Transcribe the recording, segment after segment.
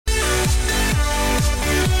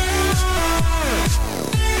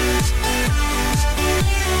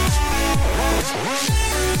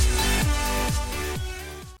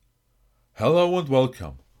Hello and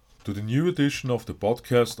welcome to the new edition of the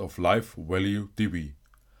podcast of Life Value TV.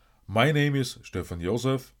 My name is Stefan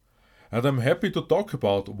Josef and I'm happy to talk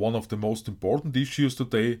about one of the most important issues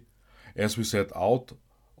today as we set out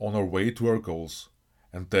on our way to our goals,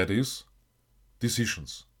 and that is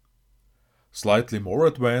decisions. Slightly more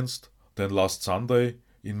advanced than last Sunday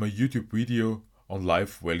in my YouTube video on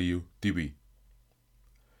Life Value TV.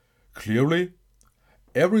 Clearly,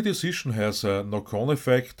 every decision has a knock-on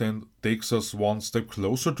effect and takes us one step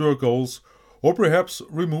closer to our goals or perhaps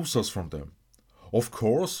removes us from them. Of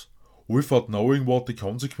course, without knowing what the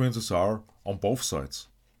consequences are on both sides.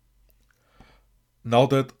 Now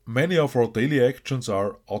that many of our daily actions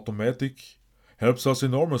are automatic, helps us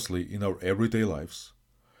enormously in our everyday lives.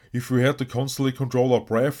 If we had to constantly control our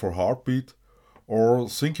breath or heartbeat, or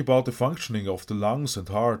think about the functioning of the lungs and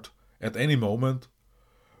heart at any moment,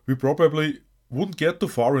 we probably wouldn't get too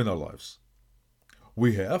far in our lives.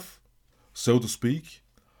 We have, so to speak,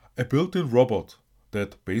 a built-in robot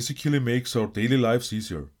that basically makes our daily lives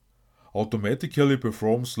easier, automatically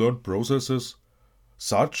performs learned processes,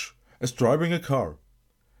 such as driving a car.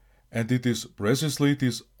 And it is precisely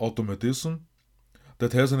this automatism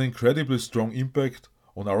that has an incredibly strong impact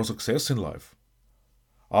on our success in life.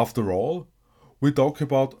 After all, we talk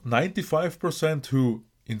about 95% who,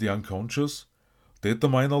 in the unconscious,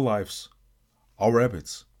 determine our lives, our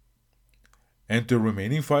habits. And the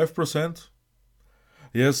remaining 5%?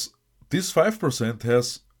 Yes, this 5%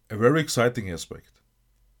 has a very exciting aspect.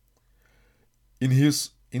 In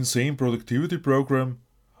his Insane Productivity program,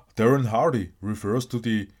 Darren Hardy refers to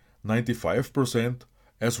the 95%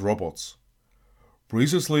 as robots,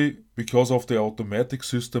 precisely because of the automatic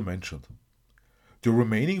system mentioned. The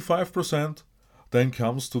remaining 5% then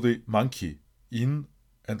comes to the monkey in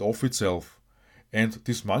and of itself, and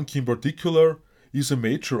this monkey in particular is a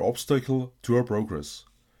major obstacle to our progress.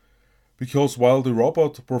 Because while the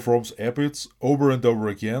robot performs habits over and over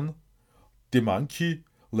again, the monkey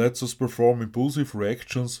lets us perform impulsive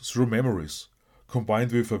reactions through memories,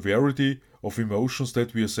 combined with a variety of emotions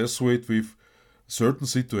that we associate with certain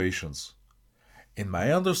situations. In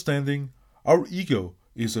my understanding, our ego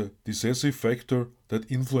is a decisive factor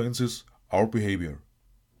that influences our behavior.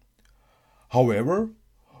 However,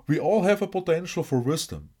 we all have a potential for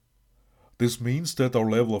wisdom. This means that our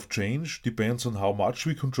level of change depends on how much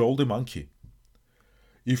we control the monkey.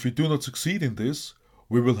 If we do not succeed in this,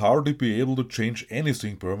 we will hardly be able to change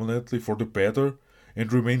anything permanently for the better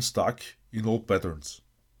and remain stuck in old patterns.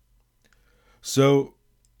 So,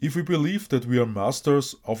 if we believe that we are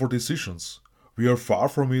masters of our decisions, we are far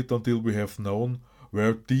from it until we have known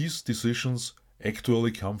where these decisions actually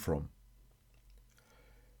come from.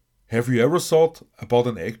 Have you ever thought about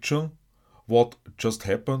an action, what just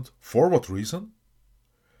happened, for what reason?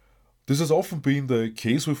 This has often been the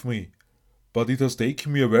case with me, but it has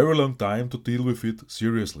taken me a very long time to deal with it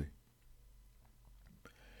seriously.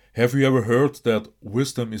 Have you ever heard that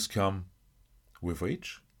wisdom is come with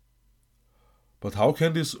age? But how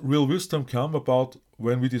can this real wisdom come about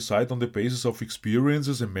when we decide on the basis of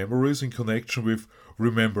experiences and memories in connection with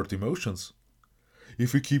remembered emotions?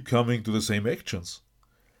 If we keep coming to the same actions?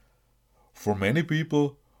 For many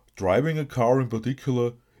people, driving a car in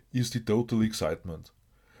particular is the total excitement,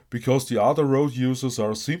 because the other road users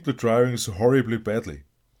are simply driving so horribly badly.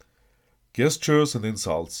 Gestures and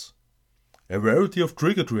insults, a variety of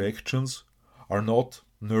triggered reactions are not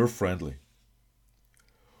nerve-friendly.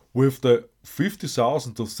 With the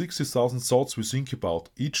 50,000 to 60,000 thoughts we think about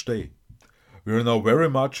each day, we are now very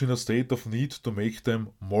much in a state of need to make them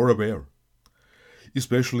more aware.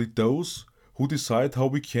 Especially those who decide how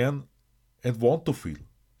we can and want to feel.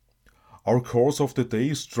 Our course of the day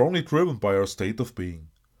is strongly driven by our state of being.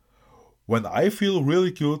 When I feel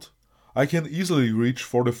really good, I can easily reach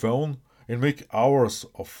for the phone and make hours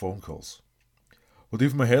of phone calls. But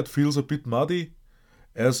if my head feels a bit muddy,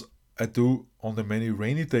 as I do on the many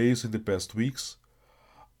rainy days in the past weeks,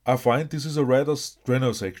 I find this is a rather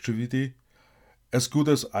strenuous activity, as good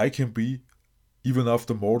as I can be, even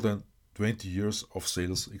after more than 20 years of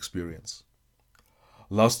sales experience.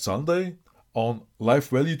 Last Sunday, on Life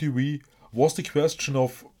Value TV, was the question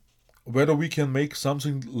of whether we can make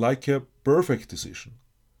something like a perfect decision.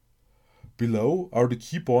 Below are the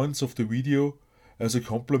key points of the video as a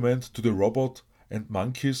complement to the robot and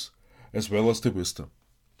monkeys as well as the wisdom.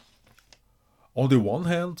 On the one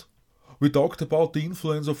hand, we talked about the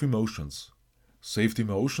influence of emotions. Saved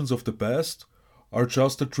emotions of the past are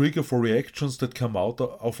just a trigger for reactions that come out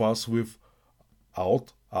of us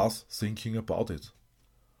without us thinking about it.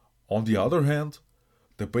 On the other hand,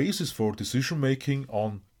 the basis for decision making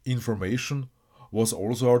on information was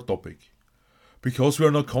also our topic. because we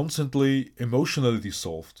are not constantly emotionally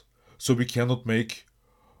dissolved, so we cannot make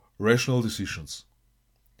rational decisions.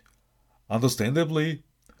 Understandably,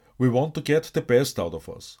 we want to get the best out of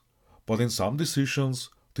us, but in some decisions,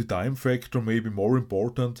 the time factor may be more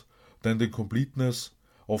important than the completeness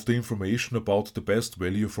of the information about the best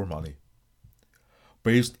value for money.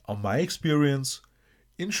 Based on my experience,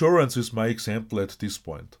 insurance is my example at this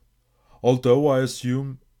point. Although I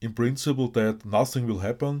assume in principle that nothing will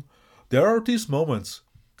happen, there are these moments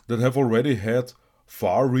that have already had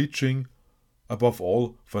far-reaching, above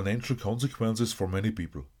all, financial consequences for many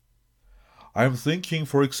people. I am thinking,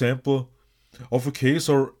 for example, of a case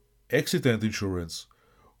or accident insurance,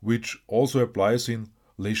 which also applies in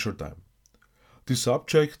leisure time. The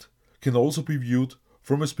subject can also be viewed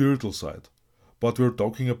from a spiritual side, but we're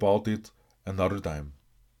talking about it another time.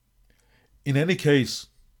 In any case,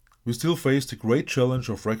 we still face the great challenge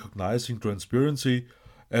of recognizing transparency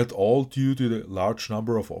at all due to the large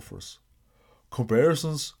number of offers.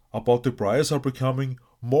 Comparisons about the price are becoming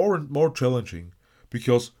more and more challenging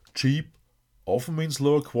because cheap often means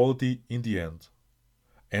lower quality in the end.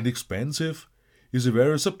 And expensive is a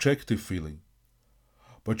very subjective feeling.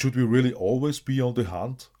 But should we really always be on the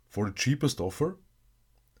hunt for the cheapest offer?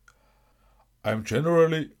 I am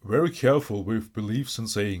generally very careful with beliefs and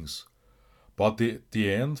sayings, but at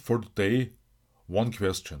the end for the day, one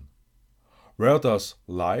question. Where does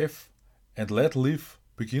life and let live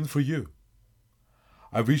begin for you?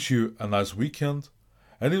 I wish you a nice weekend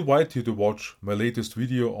and invite you to watch my latest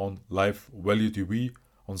video on Life Value TV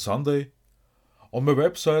on Sunday. On my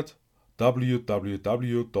website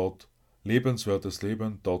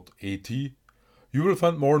www.lebenswertesleben.at you will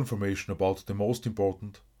find more information about the most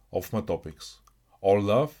important of my topics. All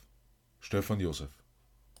love, Stefan Josef.